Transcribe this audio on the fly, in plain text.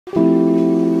So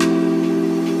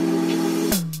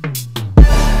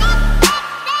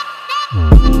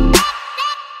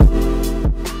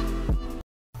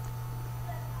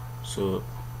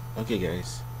okay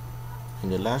guys,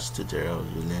 in the last tutorial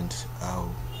we learned how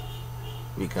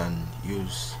we can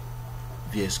use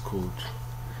VS Code,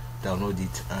 download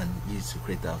it and use to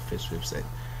create our first website.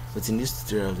 But in this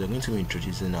tutorial we're going to be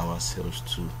introducing ourselves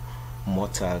to more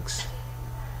tags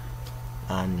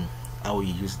and how we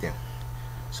use them.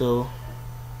 So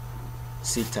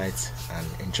sit tight and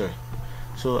enjoy.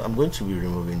 So I'm going to be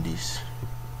removing this,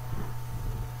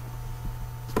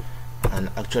 and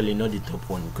actually not the top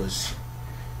one, because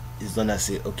it's gonna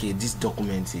say okay, this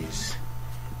document is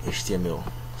HTML.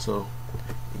 So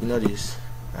ignore this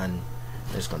and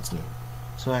let's continue.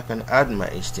 So I can add my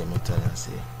HTML tag and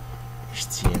say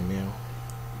HTML.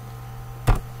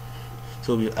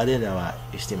 So we added our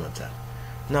HTML tag.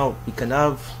 Now we can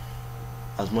have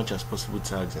as much as possible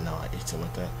tags in our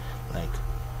HTML tag, like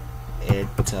head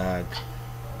tag,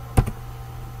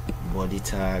 body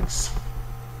tags,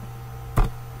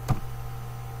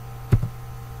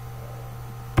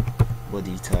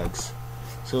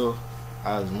 so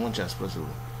as much as possible.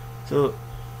 So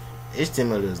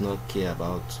HTML does not care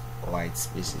about white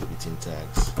spaces between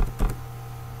tags,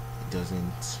 it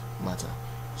doesn't matter,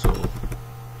 so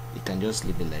you can just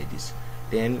leave it like this.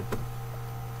 Then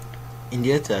in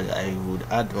the head tag I would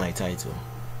add my title.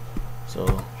 So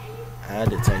I add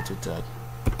the title tag,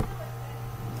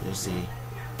 just say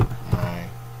my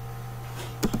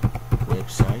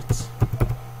website,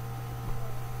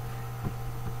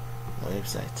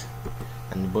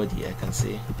 and the body I can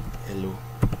say hello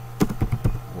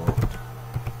world.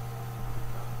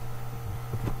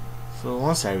 So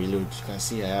once I reload, you can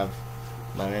see I have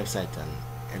my website and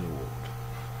hello world.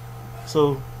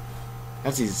 So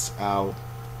that is how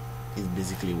it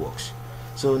basically works.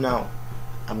 So now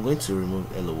I'm going to remove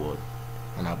hello world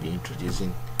and I'll be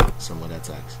introducing some other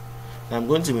tags. Now I'm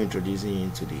going to be introducing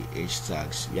into the H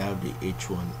tags. We have the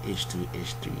H1, H2,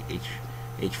 H3,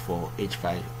 H4,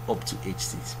 H5 up to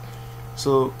H6.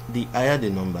 So the higher the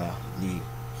number, the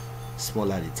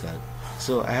smaller the tag.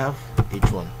 So I have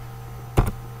H1,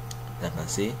 I can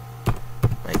say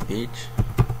my page,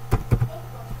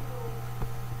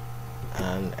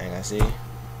 and I can say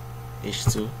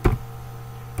H2,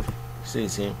 so the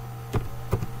same,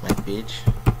 my page,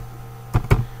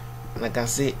 and I can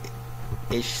say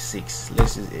H6.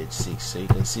 Let's use H6 so you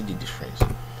can see the difference.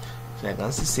 So I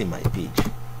can say my page.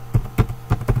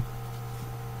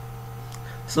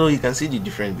 So you can see the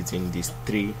difference between these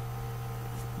three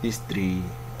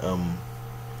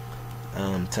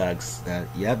tags. That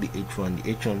you have the H1.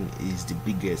 The H1 is the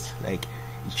biggest, like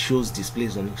it shows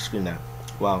displays on the screen now.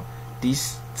 Wow,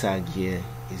 this tag here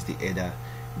is the header,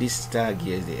 this tag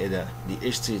here is the header, the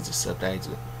H2 is the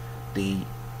subtitle, the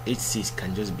H6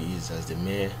 can just be used as the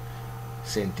mere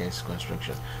sentence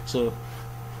construction. So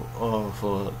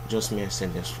for just mere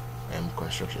sentence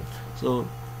construction. So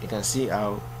you can see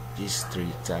how these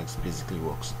three tags basically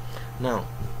works. Now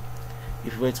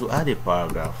if we were to add a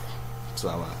paragraph to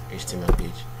our HTML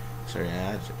page, sorry, I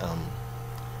had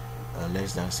a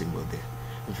less than symbol there.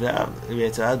 If we were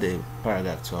to add a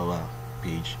paragraph to our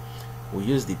page, we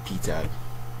use the P tag.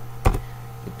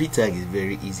 The P tag is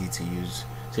very easy to use,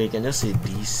 so you can just say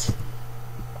this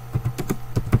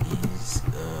is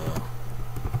a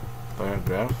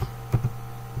paragraph.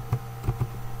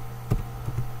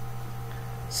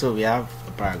 So we have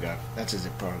a paragraph, that is a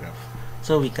paragraph.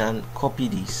 So we can copy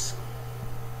this,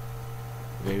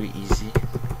 very easy,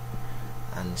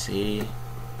 and say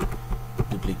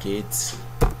duplicate,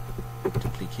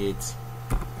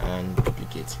 and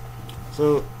duplicate.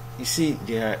 So you see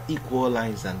there are equal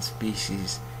lines and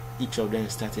spaces, each of them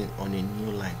starting on a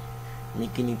new line,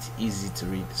 making it easy to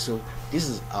read. So this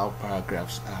is how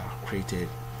paragraphs are created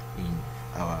in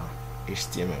our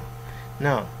HTML.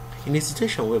 Now in a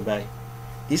situation whereby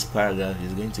this paragraph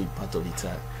is going to be part of the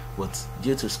tag, but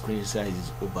due to screen size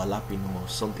is overlapping or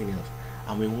something else,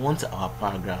 and we want our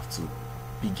paragraph to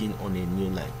begin on a new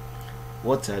line,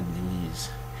 what tag do we use?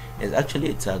 There's actually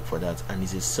a tag for that, and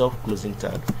it's a self-closing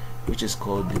tag which is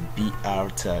called the BR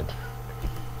tag.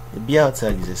 The BR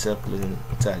tag is a self-closing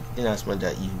tag in as much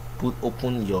that you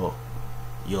open your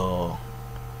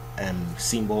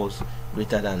symbols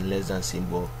greater than less than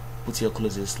symbol, put your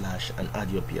closing slash and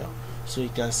add your BR. So you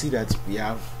can see that we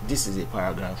have, this is a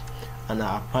paragraph, and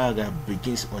our paragraph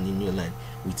begins on a new line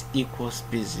with equal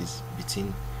spaces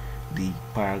between the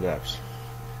paragraphs.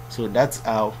 So that's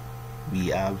how we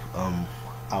have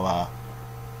our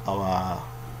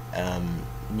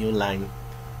new line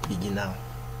beginner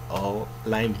or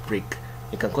line break.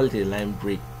 You can call it a line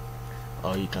break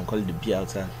or you can call it the BL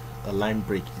tag, a line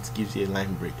break. It gives you a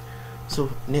line break. So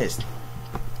next,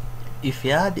 if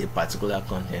you add a particular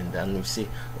content and we say,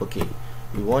 okay,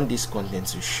 we want this content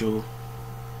to show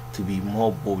to be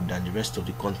more bold than the rest of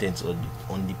the content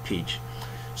on the page,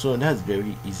 so that's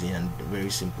very easy and very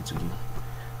simple to do.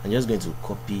 I'm just going to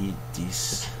copy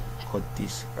this, cut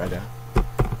this rather,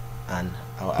 and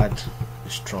I'll add a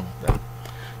strong tag.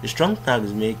 The strong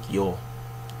tags make your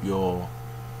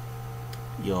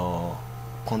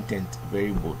content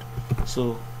very bold.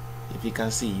 So if you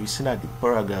can see, you see that the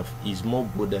paragraph is more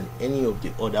bold than any of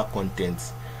the other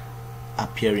contents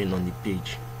appearing on the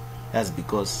page. That's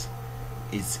because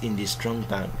it's in the strong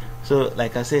tag. So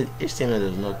like I said, HTML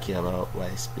does not care about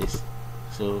white space.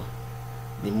 So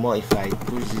the more, if I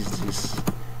push this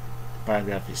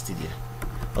paragraph is still there,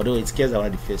 although it cares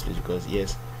about the first page, because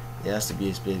yes, there has to be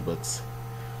a space, but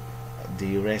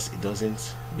the rest, it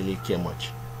doesn't really care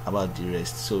much about the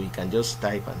rest. So you can just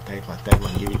type and type and type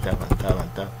and give it tab and tab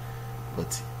and tab,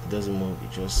 but it doesn't move.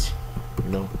 It just,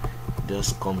 it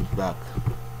just comes back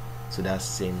to that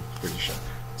same position.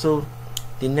 So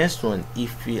the next one,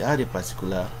 if we add a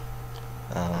particular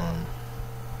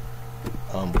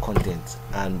content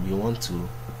and we want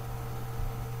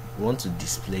to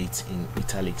display it in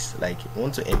italics, like we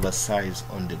want to emphasize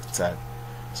on the tag.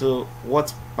 So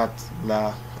what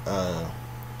particular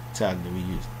tag do we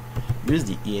use? Use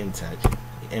the EM tag,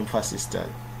 the emphasis tag.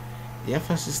 The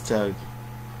emphasis tag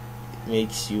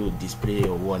makes you display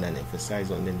your word and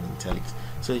emphasize on them in italics.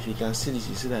 So if you can see this,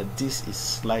 you see that this is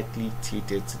slightly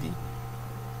tilted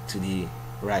to the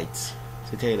right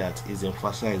to tell you that it's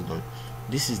emphasized on.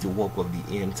 This is the work of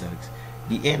the EM tags.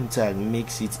 The EM tag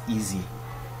makes it easy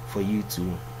for you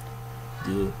to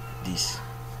do this.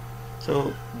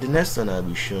 So the next one I'll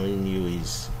be showing you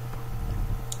is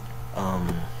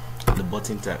the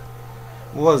button tag.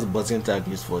 What is the button tag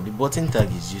used for? The button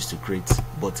tag is used to create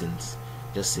buttons.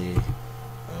 Just say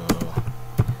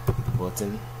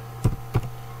button.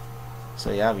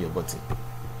 So you have your button.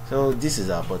 So this is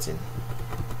our button.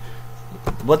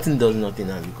 Button does nothing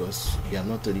now because you have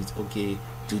not told it, okay,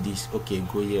 do this, okay,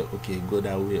 go here, okay, go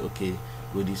that way, okay,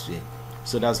 go this way.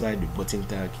 So that's why the button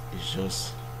tag is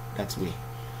just that way.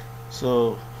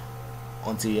 So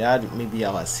until you add maybe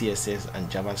our CSS and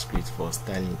JavaScript for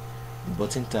styling, the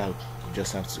button tag will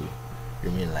just have to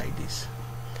remain like this.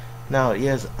 Now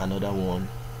here's another one.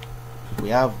 We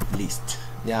have list.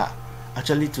 There are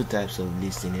actually two types of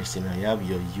list in HTML. You have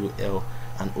your UL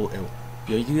and OL.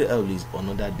 Your UL is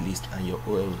unordered list and your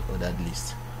OL is ordered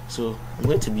list. So I'm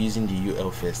going to be using the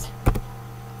UL first.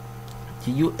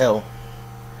 The UL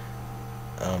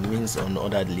means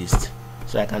unordered list.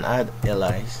 So I can add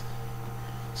LIs.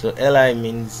 So LI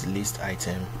means list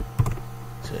item.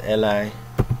 So LI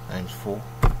times 4.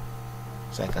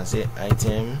 So I can say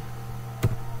item.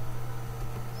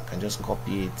 I can just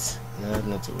copy it.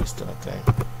 Not to waste our time.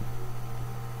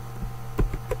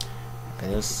 I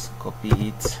can just copy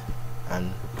it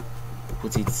and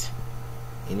put it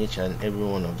in each and every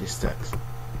one of these tags,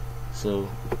 so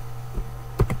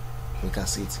we can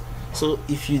see it. So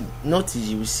if you notice,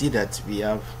 you will see that we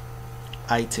have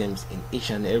items in each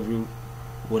and every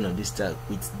one of these tags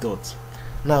with dots.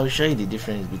 Now I'll show you the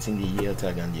difference between the UL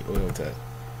tag and the OL tag.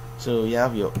 So you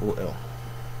have your OL,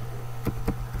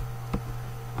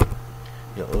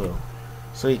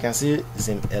 so you can see the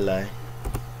same LI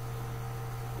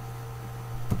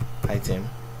item,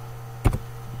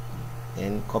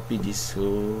 and copy this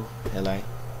whole LI,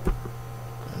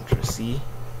 Ctrl C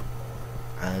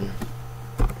and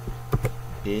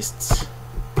paste.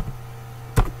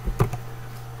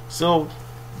 So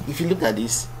if you look at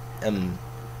this,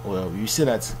 well, you see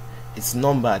that it's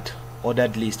numbered,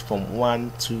 ordered list from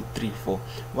 1, 2, 3, 4.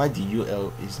 Why the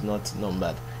UL is not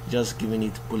numbered, just giving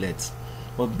it bullets.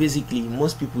 But basically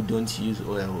most people don't use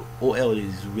OL. OL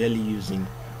is rarely used in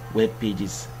web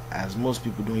pages, as most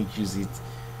people don't use it.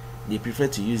 They prefer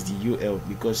to use the UL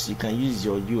because you can use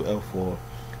your UL for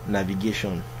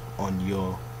navigation on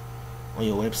your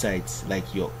websites,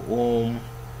 like your home,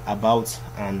 about,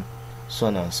 and so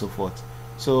on and so forth.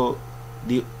 So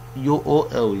the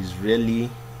URL is rarely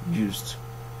used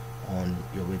on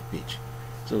your web page.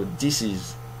 So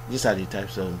these are the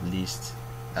types of lists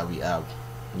that we have: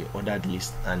 the ordered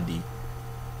list and the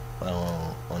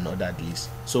unordered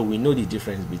list. So we know the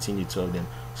difference between the two of them.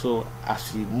 So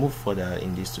as we move further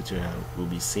in this tutorial, we'll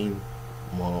be seeing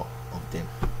more of them.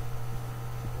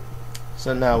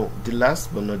 So now the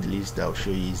last but not the least that I'll show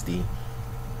you is the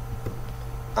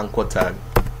anchor tag.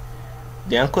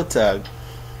 The anchor tag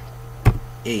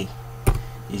A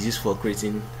is used for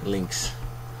creating links.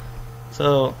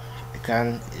 So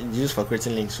it's used for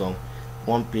creating links from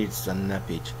one page to another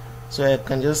page. So I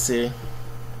can just say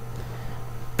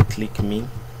click me.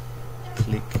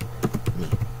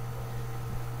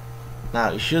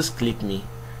 Now it shows click me,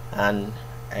 and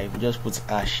I just put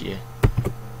hash here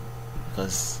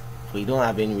because we don't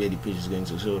have anywhere the page is going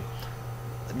to. So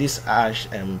this hash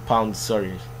pound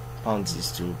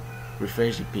is to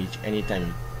refresh the page anytime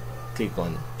you click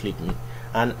on click me.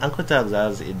 And anchor tags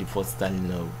has a default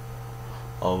styling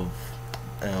of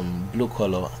blue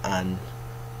color and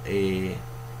a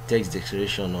text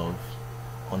declaration of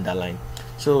underline.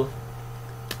 So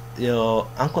your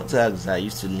anchor tags are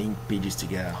used to link pages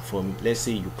together. From, let's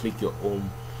say you click your home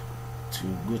to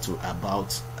go to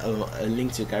about, a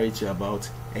link to carry to about,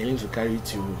 a link to carry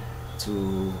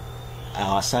to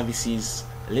our services,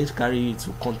 a link to carry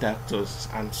to contact us,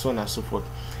 and so on and so forth.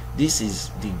 This is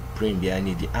the brain behind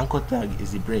it. The anchor tag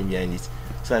is the brain behind it.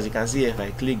 So as you can see, if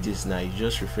I click this now, it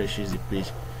just refreshes the page.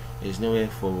 There's nowhere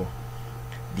for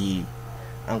the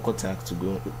anchor tag to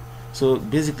go. So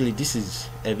basically, this is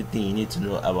everything you need to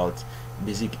know about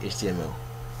basic HTML.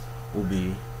 We'll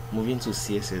be moving to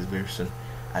CSS very soon.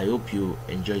 I hope you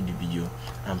enjoyed the video,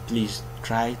 and please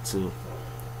try to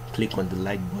click on the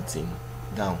like button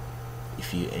down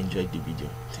if you enjoyed the video.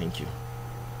 Thank you.